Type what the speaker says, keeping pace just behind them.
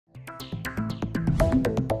Hello,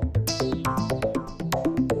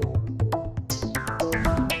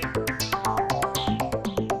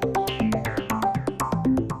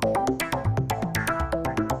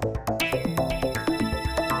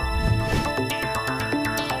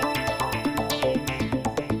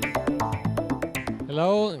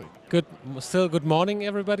 good morning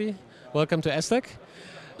everybody. Welcome to ESDEC.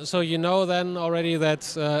 So you know then already that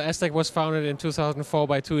ESDEC was founded in 2004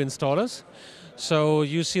 by 2 installers. So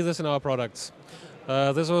you see this in our products.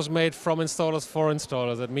 This was made from installers for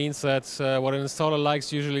installers. That means that what an installer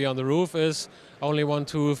likes usually on the roof is only one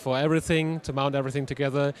tool for everything, to mount everything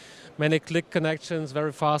together. Many click connections,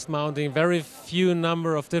 very fast mounting, very few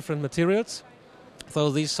number of different materials.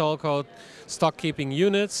 So these so-called stock keeping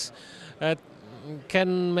units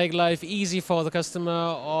can make life easy for the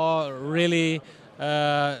customer or really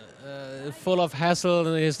full of hassle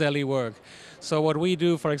in his daily work. So what we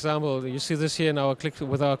do, for example, you see this here in our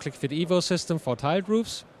with our ClickFit Evo system for tiled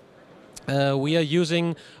roofs. We are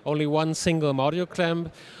using only one single module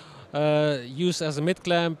clamp, used as a mid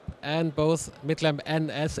clamp and both mid clamp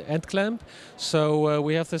and as end clamp. So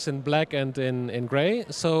we have this in black and in gray.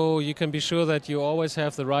 So you can be sure that you always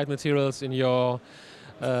have the right materials in your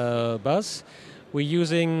bus. We're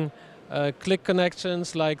using click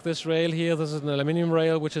connections like this rail here. This is an aluminum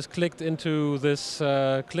rail which is clicked into this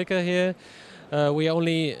clicker here. We're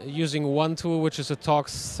only using one tool, which is a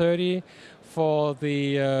Torx 30 for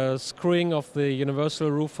the screwing of the universal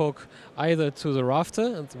roof hook either to the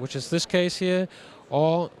rafter, which is this case here,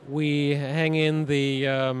 or we hang in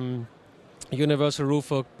the universal roof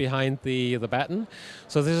hook behind the batten.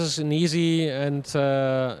 So this is an easy and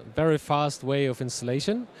very fast way of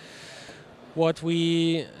installation. What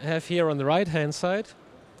we have here on the right-hand side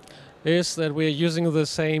is that we're using the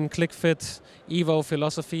same ClickFit Evo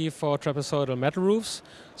philosophy for trapezoidal metal roofs.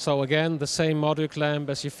 So again, the same module clamp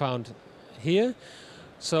as you found here.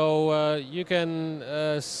 So you can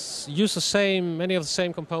use many of the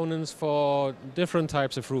same components for different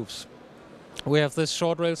types of roofs. We have this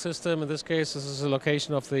short rail system. In this case, this is the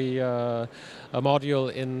location of the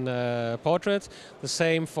module in portrait. The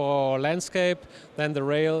same for landscape. Then the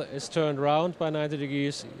rail is turned around by 90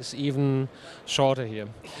 degrees. It's even shorter here.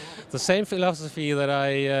 The same philosophy that I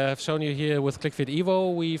have shown you here with ClickFit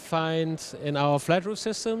Evo, we find in our flat roof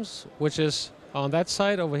systems, which is on that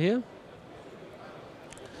side over here.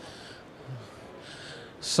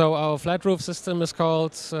 So our flat roof system is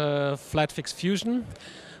called FlatFix Fusion.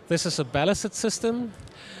 This is a ballasted system.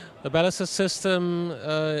 The ballasted system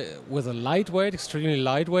with a lightweight, extremely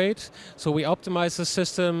lightweight. So we optimize the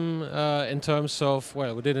system in terms of,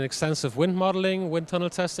 well, we did an extensive wind modeling, wind tunnel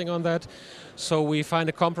testing on that. So we find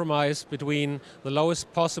a compromise between the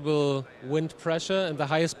lowest possible wind pressure and the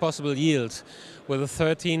highest possible yield with a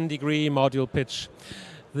 13-degree module pitch.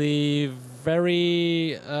 The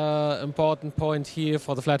very important point here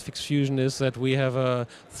for the FlatFix Fusion is that we have a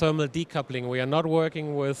thermal decoupling. We are not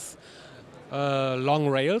working with long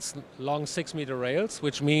rails, long 6-meter rails,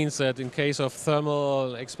 which means that in case of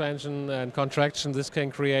thermal expansion and contraction, this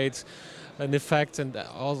can create an effect and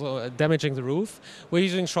also damaging the roof. We're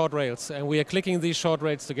using short rails, and we are clicking these short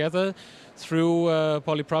rails together through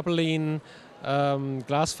polypropylene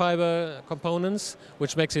glass fiber components,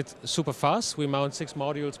 which makes it super fast. We mount 6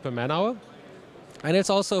 modules per man-hour. And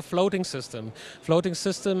it's also a floating system. Floating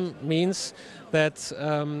system means that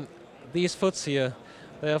these foots here,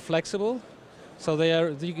 they are flexible. So they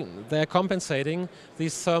are compensating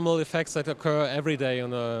these thermal effects that occur every day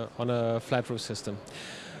on a flat roof system.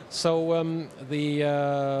 So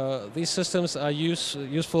these systems are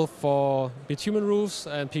useful for bitumen roofs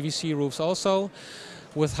and PVC roofs also.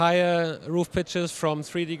 With higher roof pitches from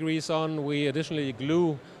 3 degrees on, we additionally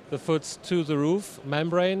glue the foots to the roof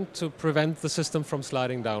membrane to prevent the system from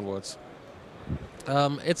sliding downwards.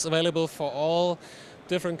 It's available for all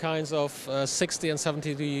different kinds of 60 and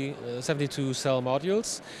 72 cell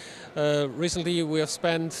modules. Recently we have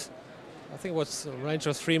spent, I think it was a range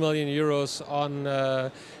of 3 million euros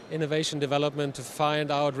on innovation development to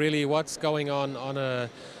find out really what's going on a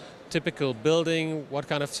typical building, what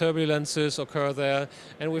kind of turbulences occur there.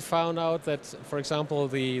 And we found out that, for example,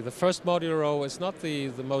 the first module row is not the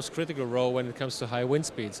most critical row when it comes to high wind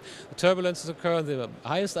speeds. The turbulences occur, the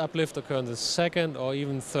highest uplift occur in the second or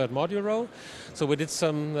even third module row. So we did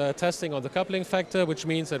some testing on the coupling factor, which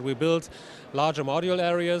means that we built larger module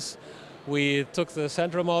areas. We took the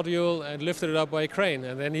central module and lifted it up by a crane.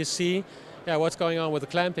 And then you see what's going on with the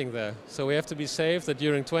clamping there. So we have to be safe that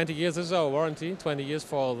during 20 years, this is our warranty, 20 years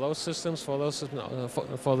for those systems, for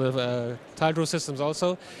the tiled roof systems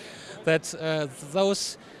also, that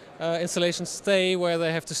those installations stay where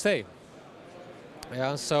they have to stay.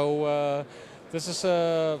 Yeah, so This is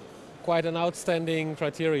quite an outstanding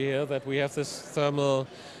criteria here that we have this thermal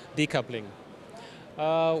decoupling.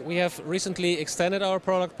 We have recently extended our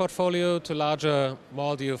product portfolio to larger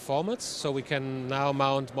module formats, so we can now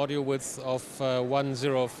mount module width of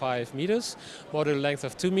 105 meters, module length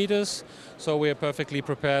of 2 meters, so we are perfectly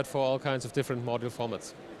prepared for all kinds of different module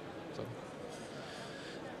formats. So.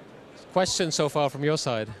 Questions so far from your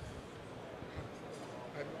side?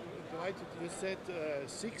 You said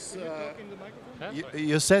six. Can you talk in the microphone?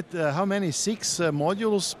 You said how many? 6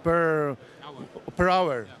 modules per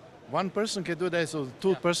hour. Yeah. One person can do that, so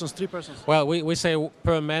 2 persons, 3 persons. Well, we say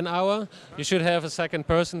per man hour. You should have a second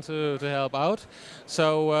person to help out.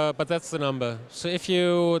 So, but that's the number. So if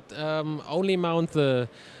you only mount the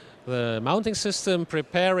mounting system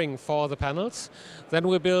preparing for the panels, then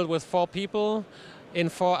we build with 4 people in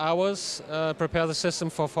 4 hours, prepare the system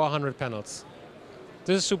for 400 panels.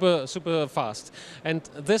 This is super fast, and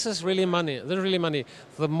this is really money. This is really money.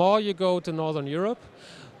 The more you go to Northern Europe,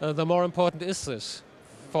 the more important is this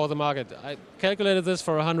for the market. I calculated this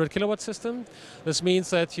for a 100 kilowatt system. This means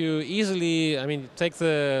that you easily, take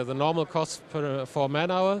the normal cost for man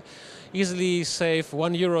hour, easily save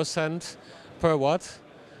 1 euro cent per watt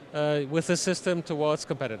with this system towards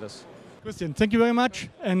competitors. Christian, thank you very much,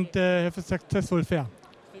 and have a successful fair.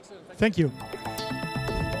 Thank you.